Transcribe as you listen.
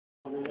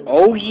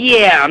Oh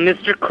yeah,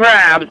 Mr.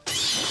 Krabs.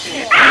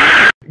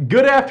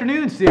 Good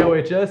afternoon,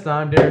 COHS.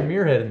 I'm Darren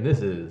Muirhead, and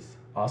this is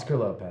Oscar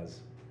Lopez.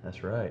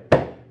 That's right.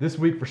 This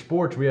week for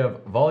sports, we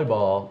have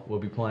volleyball. We'll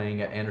be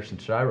playing at Anderson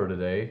Shiro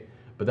today,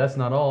 but that's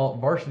not all.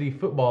 Varsity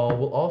football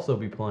will also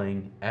be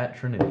playing at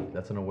Trinity.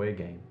 That's an away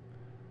game.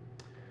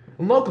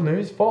 In local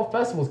news, Fall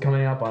Festival is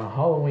coming up on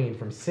Halloween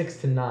from 6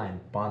 to 9.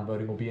 Bond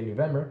voting will be in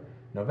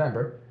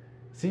November.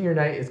 Senior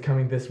night is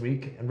coming this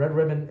week, and Red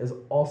Ribbon is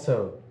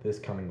also this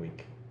coming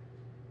week.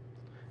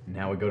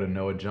 Now we go to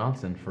Noah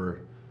Johnson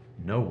for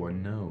No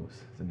One Knows.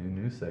 It's a new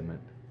news segment.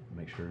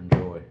 Make sure to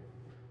enjoy.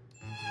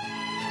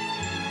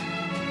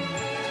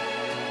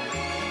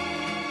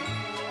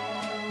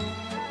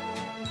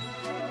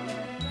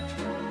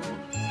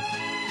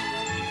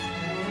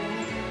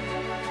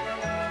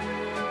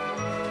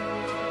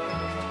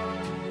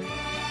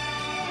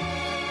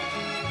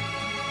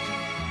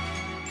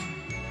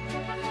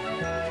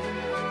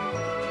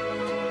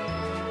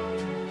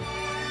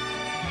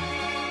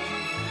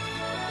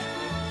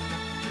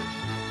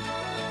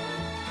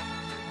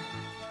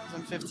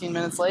 I'm 15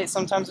 minutes late,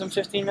 sometimes I'm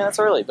 15 minutes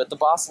early, but the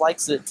boss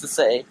likes it to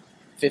say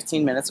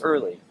 15 minutes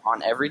early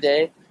on every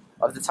day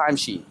of the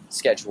timesheet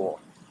schedule.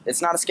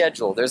 It's not a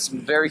schedule. There's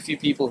very few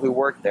people who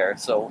work there,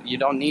 so you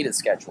don't need a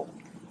schedule.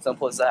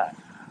 Simple as that.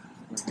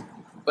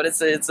 But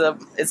it's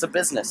a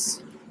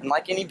business, and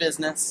like any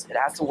business, it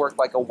has to work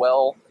like a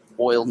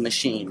well-oiled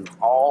machine.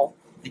 All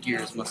the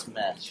gears must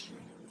mesh.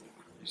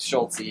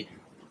 Schulte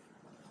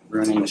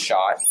ruining the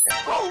shot.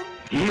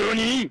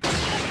 何?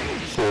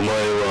お前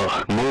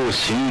はもう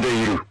死んで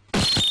いる。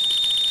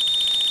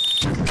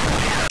 It's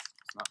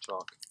not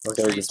chalk.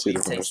 Okay, Please, just two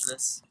please different taste ones.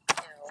 this. No.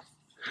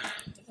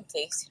 You can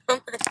taste it.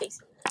 I'm not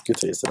tasting it. You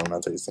taste it, I'm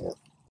not tasting it.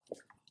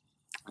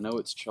 I know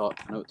it's chalk.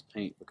 I know it's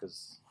paint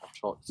because I've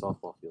chalked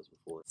softball fields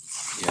before.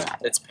 Yeah,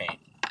 it's paint.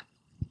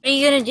 What are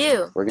you gonna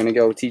do? We're gonna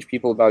go teach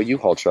people about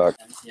U-Haul truck.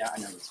 Yeah, I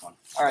know this one.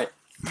 All right.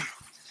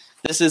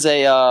 This is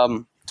a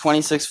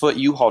 26-foot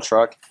U-Haul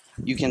truck.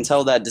 You can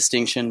tell that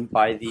distinction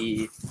by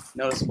the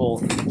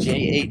noticeable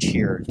JH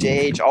here.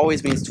 JH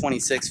always means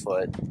 26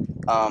 foot.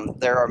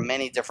 There are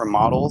many different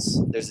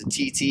models. There's a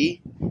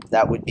TT,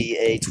 that would be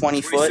a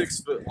 20 foot,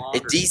 a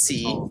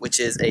DC, which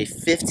is a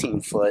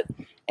 15 foot,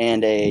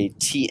 and a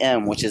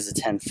TM, which is a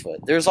 10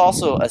 foot. There's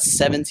also a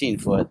 17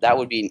 foot, that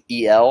would be an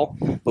EL,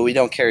 but we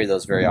don't carry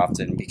those very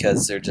often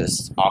because they're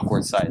just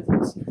awkward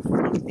sizes.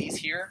 These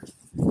here,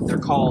 they're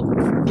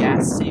called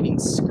gas-saving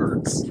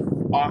skirts.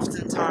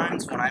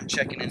 Oftentimes, when I'm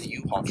checking in the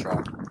U-Haul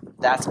truck,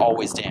 that's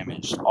always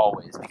damaged,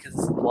 always, because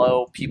it's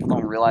low, people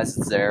don't realize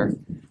it's there.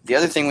 The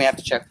other thing we have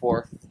to check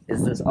for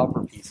is this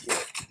upper piece here.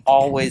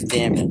 Always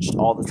damaged,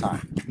 all the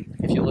time.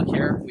 If you look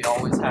here, we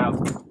always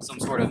have some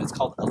sort of, it's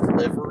called a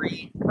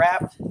livery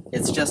wrap.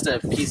 It's just a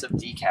piece of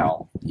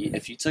decal.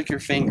 If you took your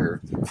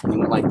finger and you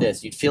went like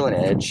this, you'd feel an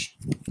edge.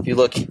 If you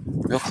look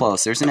real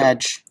close, there's an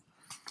edge.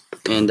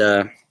 And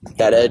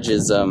that edge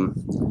is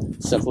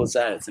simple as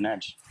that, it's an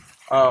edge.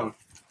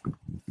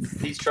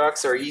 These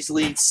trucks are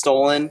easily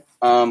stolen.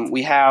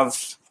 We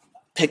have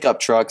pickup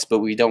trucks, but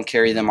we don't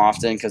carry them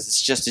often because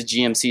it's just a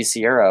GMC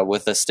Sierra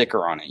with a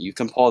sticker on it. You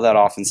can pull that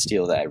off and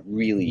steal that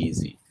really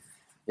easy.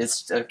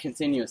 It's a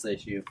continuous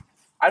issue.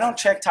 I don't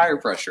check tire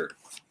pressure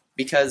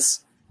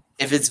because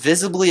if it's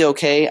visibly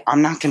okay,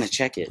 I'm not going to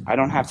check it. I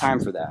don't have time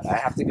for that. I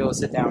have to go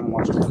sit down and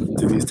watch TV.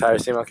 Do these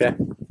tires seem okay?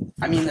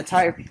 I mean, the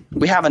tire,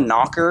 we have a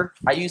knocker.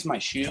 I use my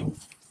shoe.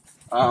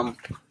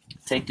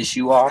 Take the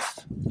shoe off,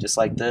 just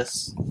like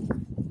this.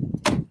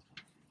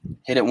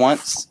 Hit it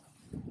once,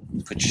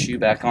 put your shoe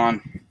back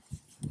on.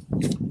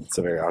 It's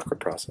a very awkward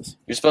process.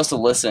 You're supposed to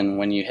listen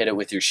when you hit it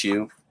with your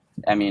shoe.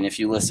 I mean, if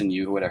you listened,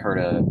 you would have heard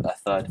a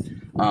thud.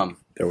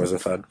 There was a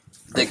thud.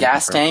 The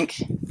gas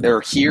tank,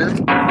 they're here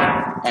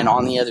and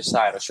on the other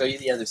side. I'll show you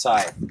the other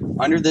side.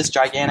 Under this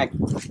gigantic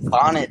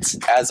bonnet,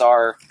 as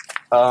our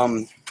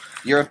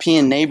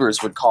European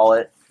neighbors would call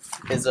it,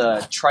 is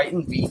a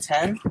Triton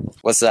V10.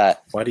 What's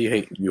that? Why do you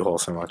hate U-Haul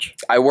so much?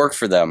 I work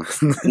for them.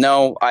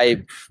 No,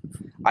 I'm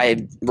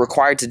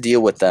required to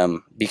deal with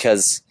them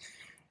because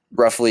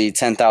roughly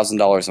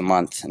 $10,000 a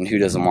month, and who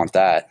doesn't want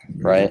that,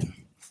 right?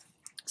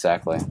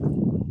 Exactly.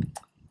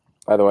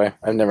 By the way,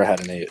 I've never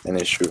had an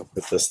issue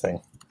with this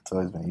thing. It's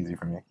always been easy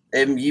for me.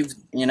 You've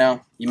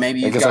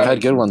Because I've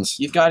had good ones.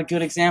 You've got a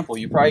good example.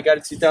 You probably got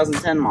a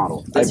 2010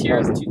 model. This here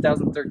is a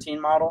 2013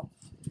 model.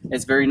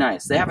 It's very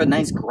nice. They have a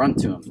nice grunt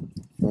to them.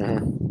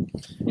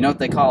 Mm-hmm. You know what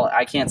they call it?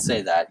 I can't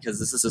say that because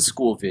this is a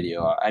school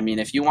video. I mean,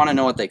 if you want to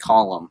know what they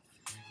call them,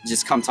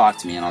 just come talk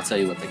to me and I'll tell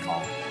you what they call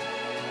them.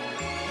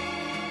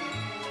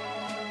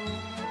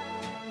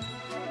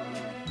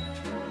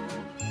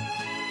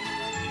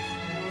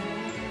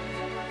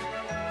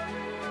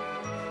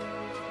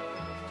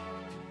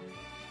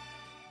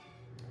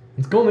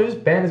 In school news,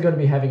 band is going to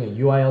be having a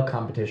UIL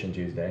competition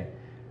Tuesday.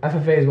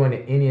 FFA is going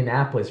to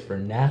Indianapolis for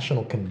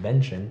National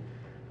Convention.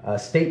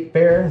 State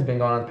Fair has been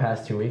going on the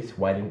past 2 weeks.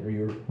 Why didn't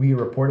we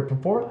report it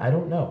before? I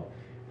don't know.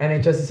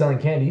 NHS is selling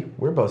candy.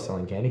 We're both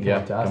selling candy.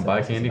 Come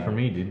buy candy for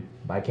me, dude.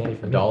 Buy candy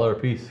for me. $1 a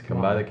piece. Come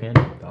buy the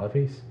candy. $1 a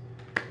piece.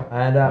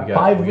 And We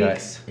 5 we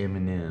weeks. got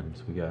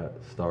M&Ms, we got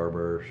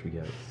Starburst, we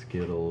got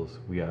Skittles,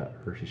 we got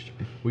Hershey's.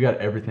 We got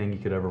everything you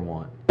could ever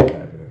want.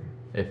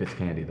 If it's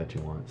candy that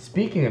you want.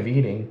 Speaking of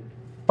eating,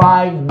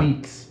 5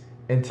 weeks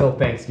until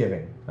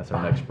Thanksgiving. That's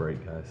our next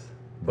break, guys.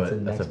 But That's a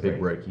that's a next big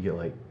break. break. You get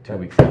like 2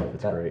 weeks off.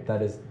 It's great.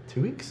 That is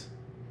 2 weeks?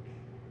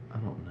 I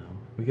don't know.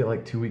 We get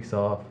like 2 weeks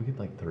off. We get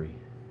like 3.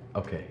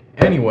 Okay.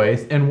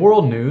 Anyways, in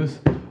world news,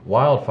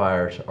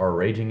 wildfires are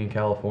raging in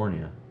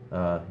California.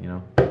 You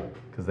know,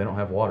 because they don't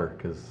have water.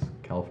 Because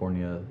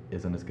California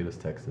isn't as good as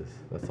Texas.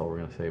 That's all we're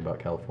gonna say about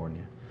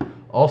California.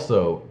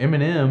 Also,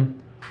 Eminem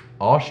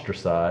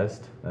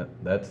ostracized.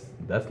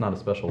 That's not a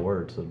special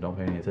word, so don't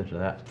pay any attention to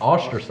that.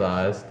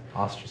 Ostracized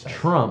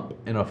Trump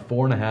in a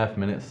 4.5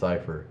 minute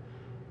cipher.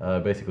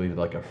 Basically did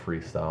like a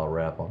freestyle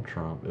rap on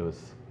Trump. It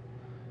was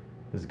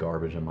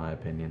garbage in my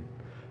opinion.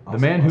 The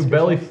man who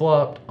belly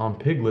flopped on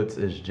piglets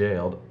is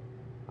jailed.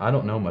 I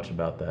don't know much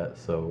about that,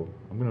 so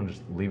I'm gonna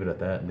just leave it at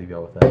that and leave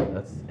y'all with that.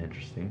 That's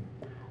interesting.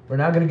 We're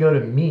now going to go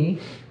to me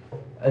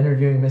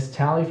interviewing Miss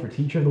Tally for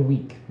Teacher of the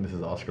Week. This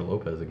is Oscar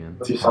Lopez again.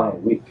 What's your song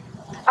of the week?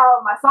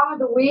 My song of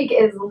the week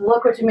is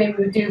 "Look What You Made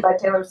Me Do" by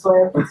Taylor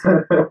Swift.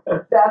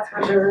 That's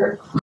for sure.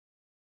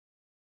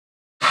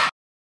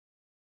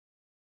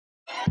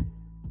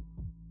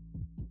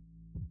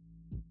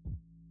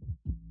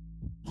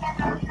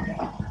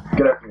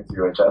 Good afternoon,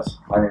 UHS.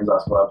 My name is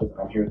Oscar Lopez, and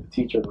I'm here with the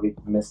Teacher of the Week,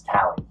 Miss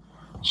Tally.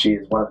 She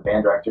is one of the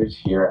band directors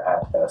here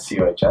at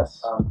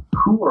COHS.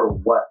 Who or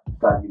what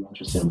got you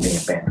interested in being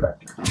a band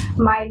director?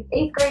 My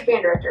 8th grade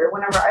band director,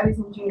 whenever I was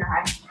in junior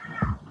high.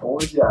 What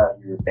was your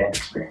band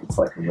experience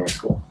like in middle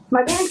school?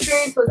 My band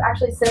experience was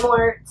actually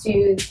similar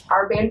to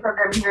our band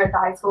program here at the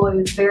high school. It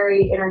was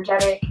very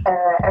energetic.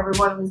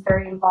 Everyone was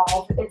very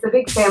involved. It's a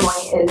big family.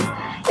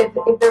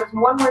 If there was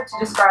one word to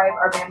describe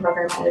our band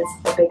program, it is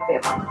a big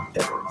family.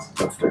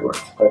 That's 3 words.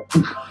 But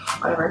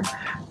Whatever.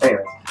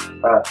 anyways,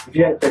 if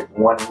you had to pick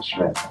one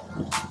instrument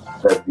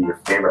that'd be your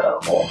favorite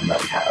out of all of them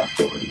that we have,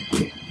 what would it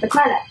be? The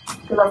clarinet,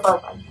 because that's a lot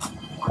of fun.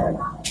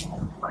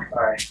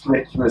 All right,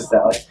 thank you, Miss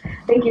Tally.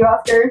 Thank you,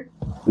 Oscar.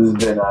 This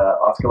has been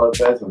Oscar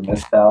Lopez with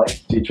Miss Tally,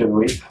 Teacher of the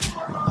Week.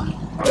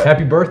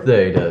 Happy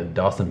birthday to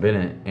Dawson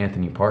Bennett,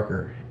 Anthony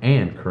Parker,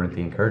 and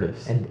Corinthian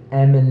Curtis. And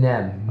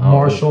Eminem,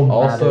 Marshall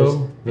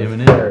also Mathers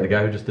Eminem, the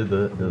guy who just did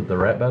the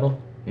rap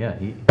battle. Yeah,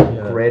 he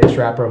greatest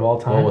rapper of all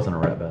time. Well, it wasn't a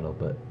rap battle,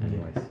 but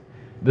anyways.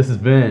 This has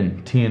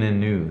been TNN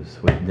News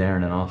with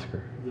Darren and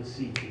Oscar. The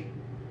CP.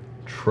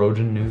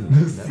 Trojan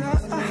News.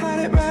 I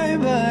had it right,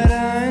 but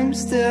I'm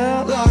still